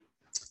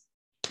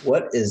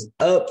What is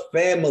up,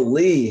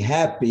 family?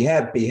 Happy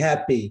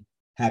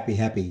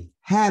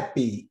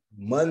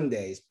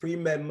Mondays.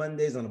 Pre-Med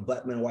Mondays on the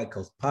Black Men and White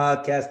Coats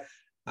podcast.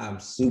 I'm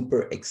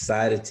super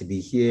excited to be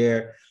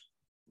here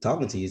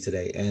talking to you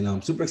today. And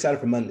I'm super excited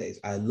for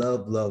Mondays. I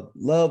love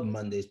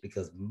Mondays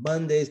because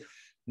Mondays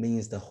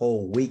means the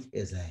whole week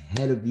is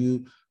ahead of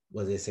you.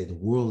 What they say, the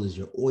world is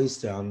your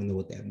oyster. I don't even know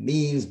what that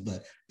means,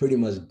 but pretty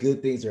much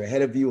good things are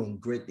ahead of you and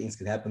great things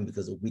can happen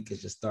because the week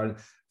is just starting.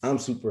 I'm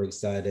super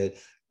excited.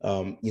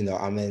 I'm in the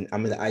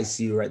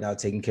ICU right now,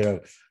 taking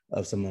care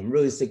of some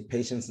really sick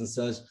patients and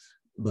such.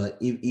 But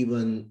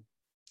even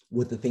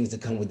with the things that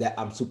come with that,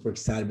 I'm super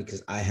excited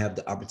because I have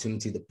the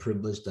opportunity, the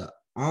privilege, the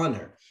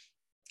honor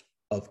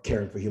of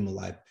caring for human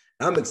life.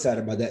 I'm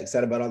excited about that,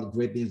 excited about all the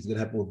great things that are going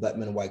to happen with Black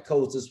Men and White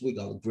Coats this week,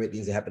 all the great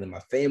things that happen in my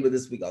family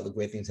this week, all the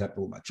great things that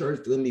happen with my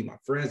church, with me, my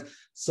friends.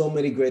 So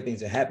many great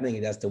things are happening,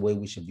 and that's the way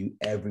we should view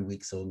every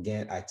week. So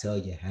again, I tell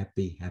you,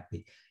 happy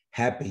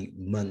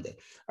Monday.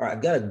 All right,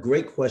 I've got a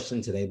great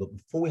question today, but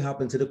before we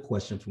hop into the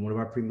question from one of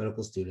our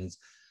pre-medical students,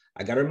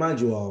 I got to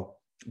remind you all,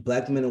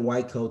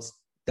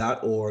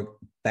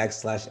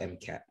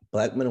 blackmenandwhitecoats.org/MCAT,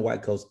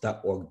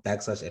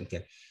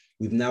 blackmenandwhitecoats.org/MCAT.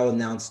 We've now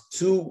announced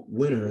 2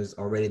 winners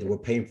already that we're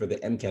paying for the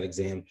MCAT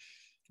exam.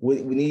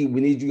 We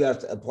need you guys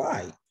to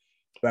apply.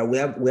 Right? We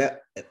have.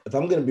 If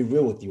I'm going to be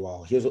real with you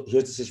all, here's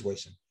the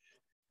situation.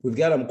 We've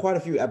got quite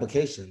a few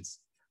applications,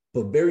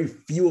 but very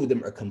few of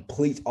them are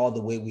complete all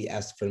the way we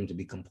asked for them to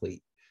be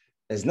complete.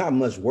 There's not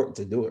much work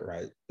to do it,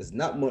 right? There's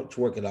not much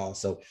work at all.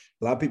 So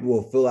a lot of people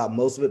will fill out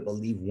most of it, but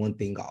leave one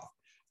thing off.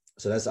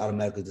 So that's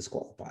automatically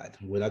disqualified.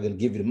 We're not going to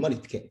give you the money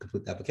if you can't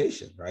complete the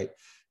application, right?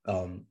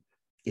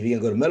 If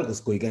you're going to go to medical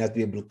school, you're going to have to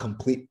be able to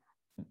complete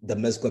the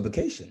medical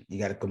application. You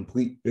got to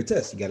complete your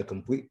test. You got to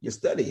complete your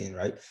studying,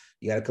 right?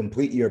 You got to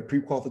complete your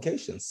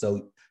pre-qualifications.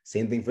 So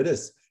same thing for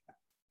this.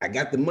 I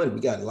got the money. We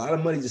got a lot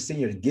of money just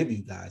sitting here to give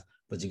you guys,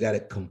 but you got to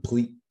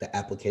complete the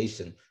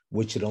application,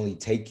 which should only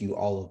take you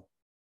all of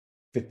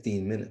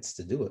 15 minutes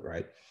to do it,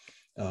 right?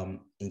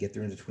 And get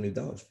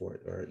 $320 for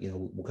it, or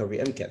we'll cover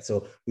your MCAT.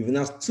 So we've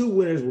announced 2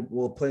 winners.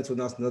 We'll plan to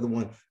announce another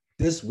one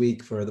this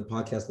week for the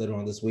podcast later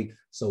on this week.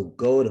 So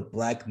go to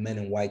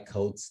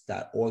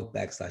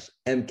blackmenandwhitecoats.org/MCAT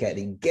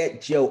and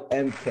get your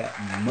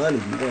MCAT money.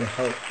 We want to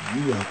help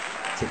you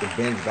take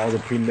advantage of all the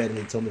pre-med. And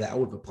they told me that I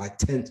would apply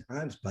 10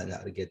 times by now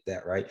to get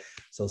that, right?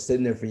 So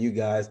sitting there for you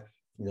guys,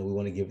 we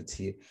want to give it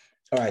to you.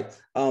 All right.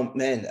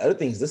 Man, the other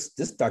thing is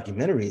this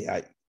documentary,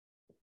 I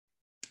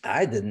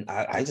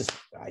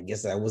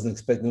guess I wasn't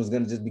expecting it was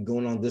going to just be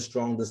going on this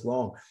strong, this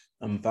long.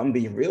 If I'm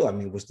being real, I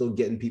mean, we're still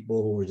getting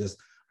people who are just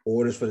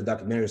orders for the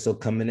documentary are still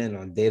coming in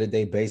on a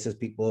day-to-day basis.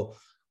 People,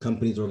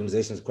 companies,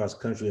 organizations across the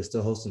country are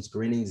still hosting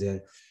screenings, and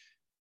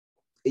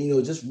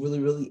it just really,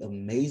 really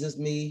amazes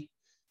me,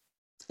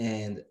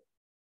 and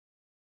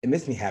it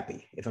makes me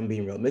happy. If I'm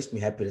being real, it makes me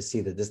happy to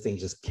see that this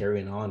thing's just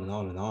carrying on and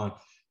on and on,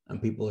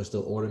 and people are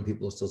still ordering,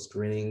 people are still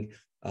screening.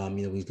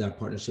 We've got a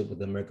partnership with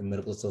the American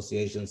Medical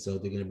Association, so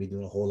they're going to be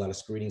doing a whole lot of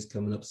screenings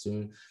coming up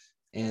soon.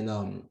 And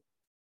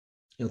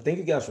thank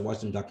you guys for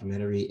watching the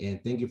documentary,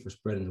 and thank you for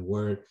spreading the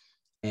word.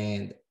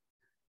 And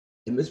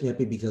it makes me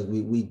happy because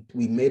we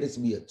made it to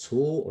be a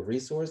tool, a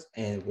resource,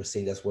 and we're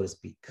saying that's what it's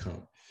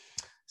become.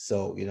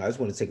 So, I just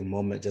want to take a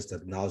moment just to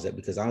acknowledge that,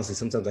 because honestly,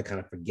 sometimes I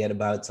kind of forget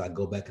about it. So I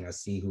go back and I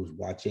see who's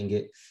watching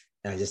it,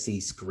 and I just see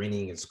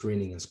screening and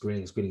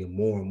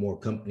more and more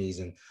companies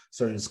and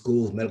certain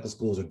schools, medical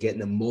schools are getting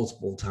them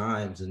multiple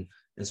times and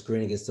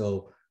screening it.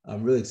 So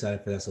I'm really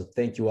excited for that. So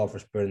thank you all for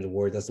spreading the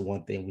word. That's the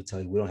one thing we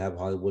tell you. We don't have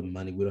Hollywood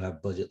money. We don't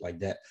have budget like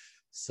that.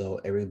 So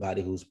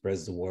everybody who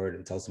spreads the word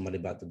and tells somebody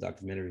about the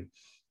documentary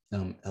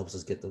helps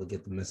us get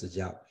the message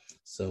out.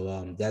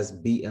 So that's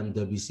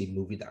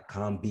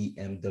bmwcmovie.com,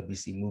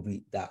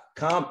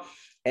 bmwcmovie.com.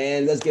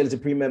 And let's get into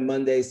Pre-Med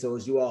Monday. So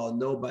as you all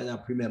know by now,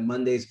 Pre-Med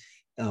Mondays,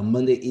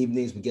 Monday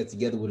evenings, we get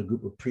together with a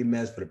group of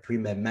pre-meds for the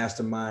pre-med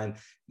mastermind.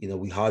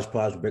 We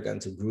hodgepodge, we break out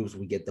into groups.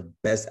 We get the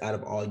best out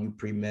of all you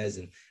pre-meds,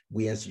 and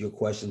we answer your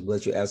questions. We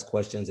let you ask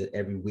questions, and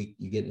every week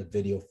you get a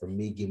video from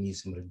me giving you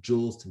some of the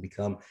jewels to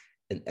become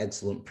an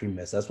excellent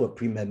pre-med. So that's what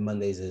Pre-Med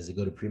Mondays is. You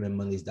go to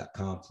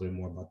premedmondays.com to learn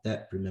more about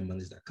that,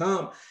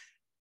 premedmondays.com.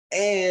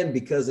 And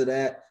because of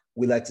that,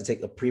 we like to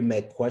take a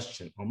pre-med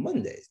question on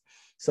Mondays.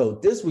 So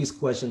this week's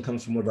question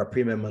comes from one of our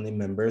Pre-Med Monday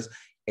members,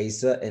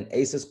 Asa, and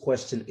Asa's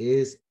question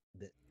is,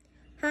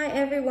 hi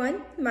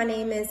everyone, my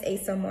name is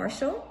Asa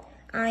Marshall.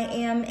 I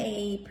am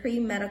a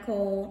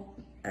pre-medical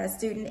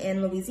student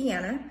in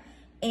Louisiana,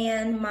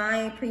 and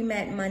my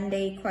Pre-Med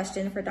Monday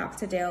question for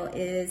Dr. Dale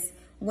is,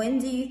 when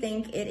do you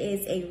think it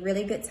is a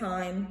really good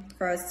time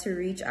for us to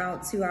reach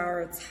out to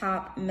our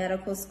top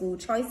medical school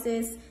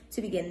choices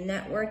to begin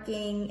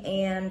networking,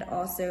 and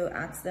also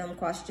ask them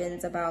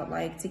questions about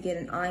to get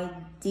an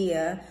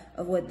idea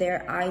of what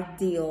their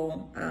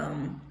ideal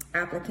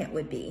applicant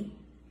would be?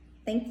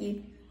 Thank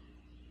you.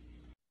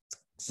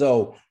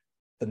 So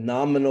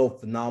phenomenal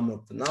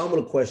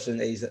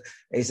question, Asa.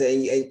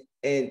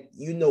 And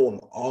I'm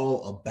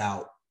all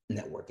about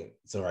networking.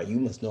 So, right, you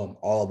must know I'm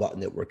all about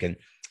networking.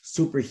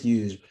 Super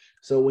huge.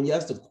 So when you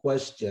ask the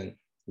question,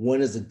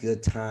 when is a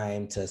good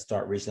time to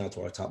start reaching out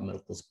to our top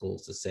medical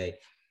schools to say,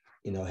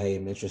 hey,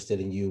 I'm interested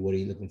in you. What are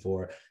you looking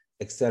for,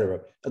 etc.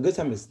 A good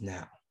time is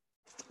now.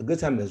 A good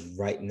time is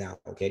right now.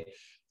 Okay.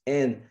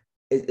 And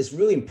it's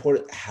really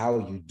important how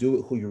you do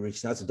it, who you're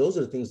reaching out to. Those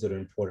are the things that are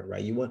important,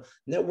 right? You want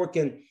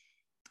networking.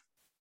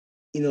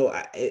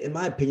 In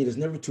my opinion, it's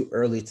never too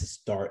early to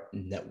start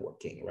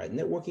networking, right?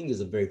 Networking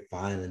is a very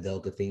fine and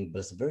delicate thing, but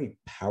it's a very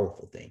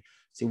powerful thing.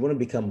 So you want to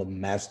become a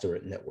master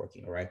at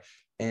networking, right?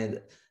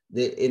 And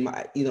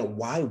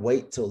why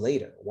wait till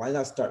later? Why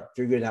not start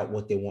figuring out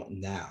what they want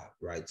now,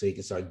 right? So you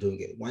can start doing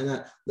it. Why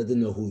not let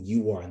them know who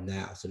you are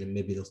now, so then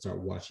maybe they'll start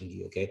watching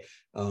you, okay?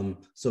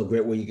 So a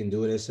great way you can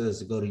do it is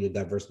to go to your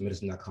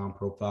diversemedicine.com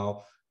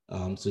profile.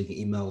 So you can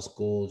email a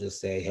school,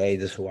 just say, hey,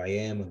 this is who I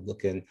am. I'm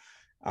looking.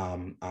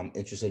 I'm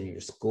interested in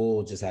your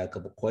school. Just had a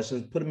couple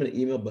questions. Put them in an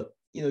email, but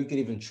you can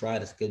even try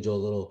to schedule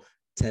a little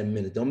 10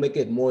 minutes. Don't make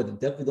it more than,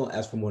 definitely don't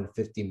ask for more than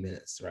 15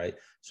 minutes, right?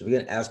 So if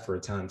you're gonna ask for a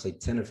time, say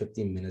 10 or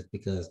 15 minutes,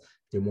 because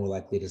they're more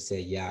likely to say,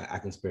 yeah, I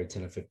can spare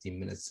 10 or 15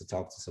 minutes to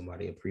talk to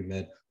somebody, a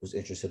pre-med who's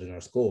interested in our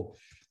school.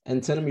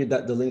 And send them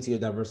the link to your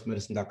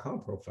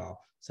diversemedicine.com profile,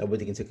 so that way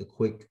they can take a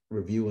quick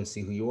review and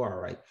see who you are,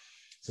 right?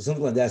 So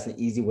something like that's an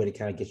easy way to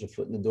kind of get your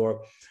foot in the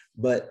door.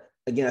 But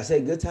again, I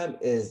say good time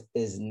is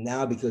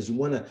now, because you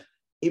want to,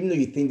 even though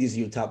you think these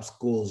are your top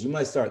schools, you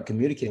might start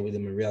communicating with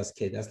them and realize,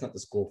 okay, that's not the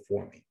school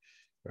for me,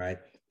 right?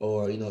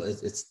 Or,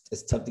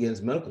 it's tough to get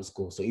into medical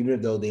school. So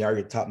even though they are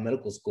your top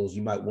medical schools,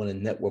 you might want to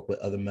network with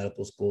other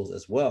medical schools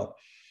as well.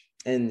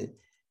 And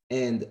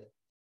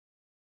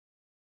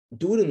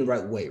do it in the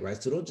right way,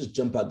 right? So don't just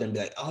jump out there and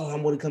be like, oh,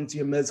 I'm going to come to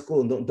your med school.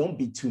 And don't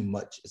be too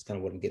much. It's kind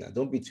of what I'm getting at.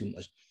 Don't be too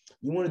much.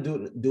 You want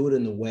to do it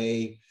in a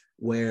way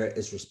where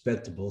it's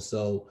respectable.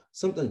 So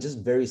something just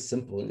very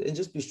simple, and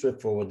just be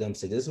straightforward with them.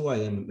 Say, this is who I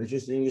am. I'm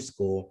interested in your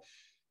school.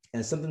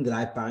 And something that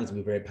I find to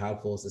be very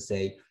powerful is to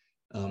say,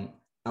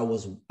 I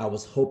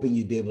was hoping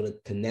you'd be able to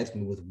connect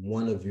me with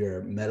one of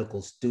your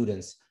medical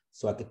students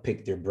so I could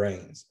pick their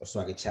brains, or so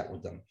I could chat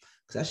with them.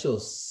 Because that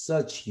shows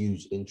such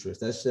huge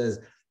interest. That says,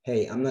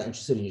 hey, I'm not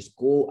interested in your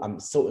school. I'm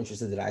so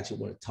interested that I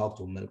actually want to talk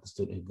to a medical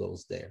student who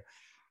goes there.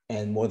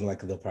 And more than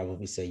likely, they'll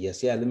probably say,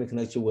 yes, yeah, let me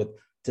connect you with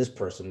this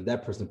person or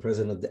that person, the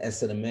president of the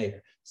SNMA,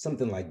 or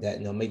something like that.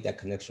 And they'll make that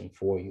connection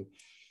for you.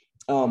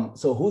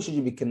 So who should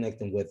you be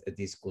connecting with at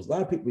these schools? A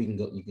lot of people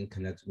you can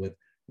connect with,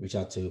 reach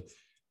out to.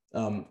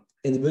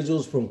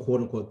 Individuals from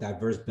quote unquote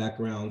diverse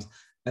backgrounds.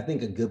 I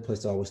think a good place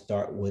to always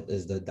start with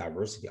is the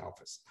diversity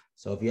office.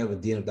 So if you have a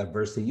dean of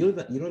diversity, you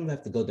don't even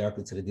have to go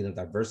directly to the dean of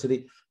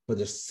diversity, but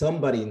there's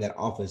somebody in that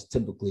office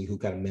typically who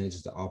kind of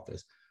manages the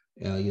office,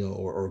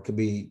 or it could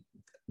be,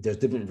 there's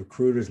different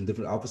recruiters in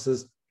different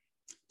offices.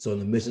 So in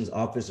the admissions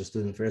office or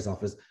student affairs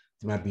office,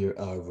 there might be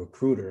a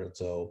recruiter.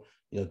 So,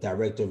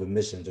 director of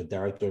admissions or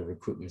director of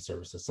recruitment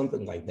services,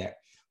 something like that.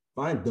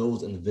 Find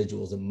those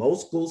individuals, and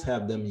most schools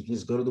have them. You can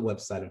just go to the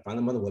website and find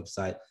them on the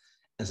website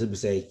and simply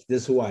say,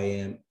 this is who I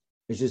am,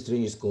 interested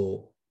in your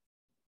school.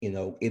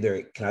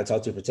 Either can I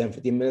talk to you for 10,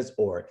 15 minutes,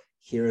 or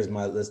here is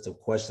my list of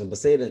questions. But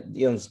say that,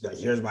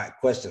 here's my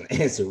question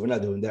and answer. We're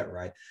not doing that,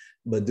 right?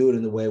 But do it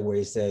in the way where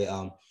you say,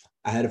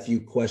 I had a few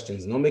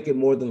questions, and don't make it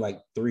more than like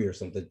 3 or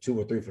something,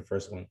 2 or 3 for the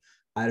first one.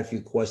 I had a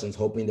few questions,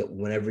 hoping that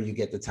whenever you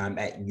get the time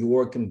at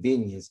your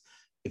convenience,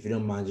 if you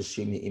don't mind, just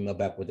shoot me an email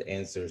back with the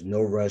answers.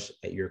 No rush,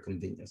 at your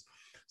convenience.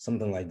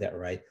 Something like that,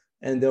 right?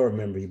 And they'll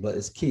remember you. But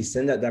it's key.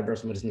 Send that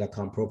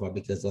diversemedicine.com profile,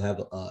 because they'll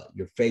have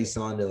your face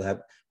on. They'll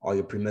have all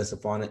your pre-med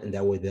stuff on it, and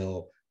that way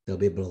they'll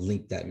be able to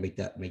link that, make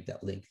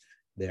that link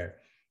there.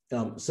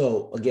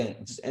 So again,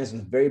 just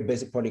answering a very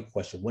basic part of your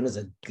question. When is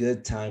a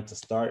good time to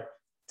start?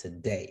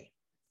 Today,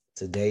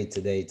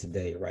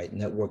 right?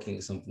 Networking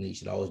is something that you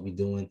should always be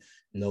doing.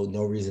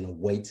 No reason to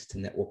wait to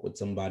network with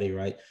somebody,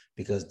 right?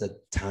 Because the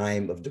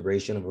time of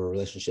duration of a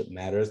relationship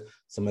matters.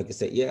 Somebody could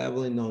say, yeah, I've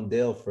only known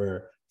Dale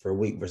for a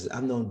week, versus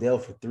I've known Dale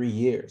for 3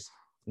 years.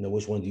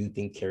 Which one do you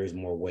think carries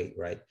more weight,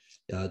 right?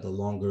 The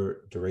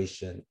longer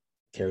duration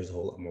carries a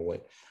whole lot more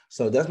weight.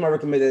 So that's my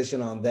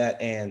recommendation on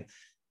that. And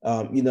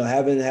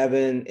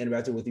having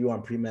interacted with you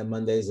on Pre-Med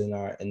Mondays in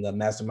the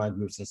mastermind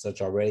groups and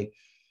such already,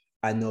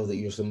 I know that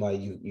you're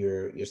somebody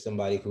you're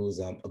somebody who's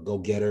a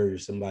go-getter. You're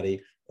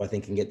somebody who I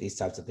think can get these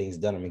types of things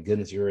done. I mean,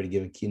 goodness, you're already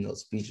giving keynote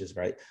speeches,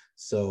 right?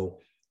 So,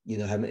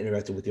 having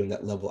interacted with you on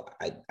that level,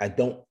 I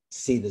don't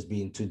see this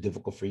being too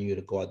difficult for you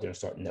to go out there and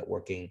start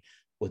networking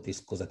with these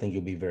schools. I think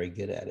you'll be very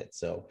good at it.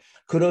 So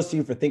kudos to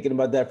you for thinking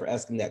about that, for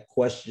asking that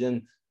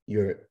question.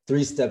 You're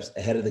 3 steps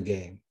ahead of the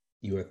game.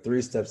 You are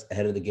 3 steps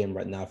ahead of the game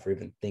right now for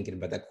even thinking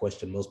about that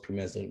question. Most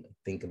pre-meds don't even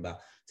think about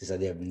this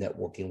idea of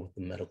networking with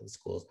the medical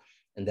schools.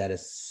 And that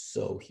is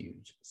so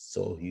huge,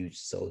 so huge,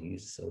 so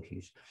huge, so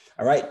huge.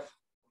 All right.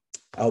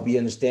 I hope you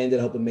understand it.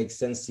 I hope it makes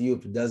sense to you.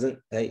 If it doesn't,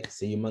 hey,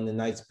 see you Monday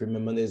nights,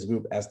 Pre-Med Mondays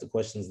group. Ask the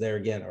questions there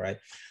again. All right.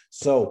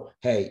 So,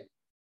 hey,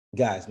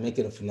 guys, make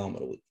it a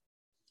phenomenal week.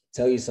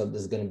 Tell yourself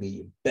this is going to be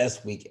your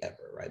best week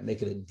ever, right?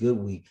 Make it a good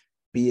week.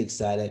 Be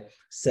excited.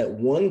 Set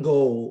one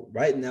goal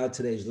right now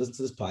today. As you listen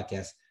to this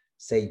podcast,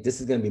 say, this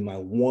is going to be my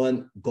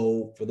one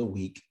goal for the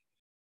week.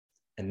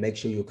 and make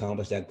sure you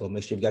accomplish that goal.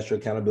 Make sure you've got your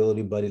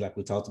accountability buddy, like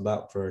we talked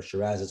about for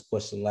Shiraz's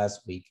question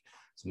last week.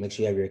 So make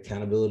sure you have your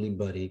accountability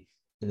buddy.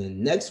 And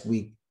then next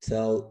week,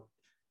 tell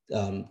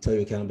your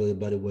accountability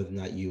buddy whether or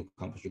not you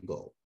accomplish your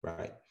goal,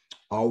 right?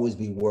 Always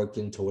be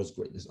working towards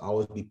greatness.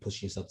 Always be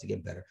pushing yourself to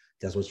get better.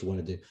 That's what you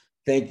want to do.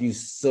 Thank you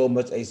so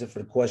much, Asa, for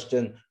the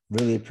question.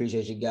 Really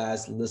appreciate you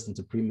guys. Listen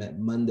to Pre-Med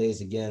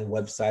Mondays. Again,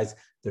 websites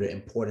that are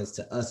important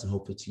to us and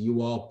hopefully to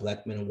you all,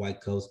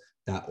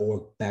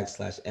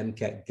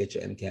 blackmenandwhitecoats.org/MCAT. Get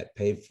your MCAT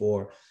paid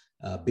for.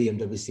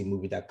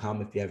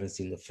 BMWCmovie.com if you haven't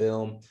seen the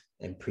film,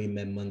 and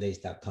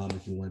premedmondays.com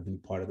if you want to be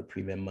part of the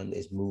Pre-Med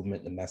Mondays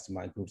movement, the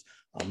mastermind groups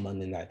on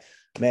Monday night.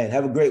 Man,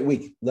 have a great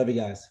week. Love you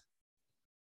guys.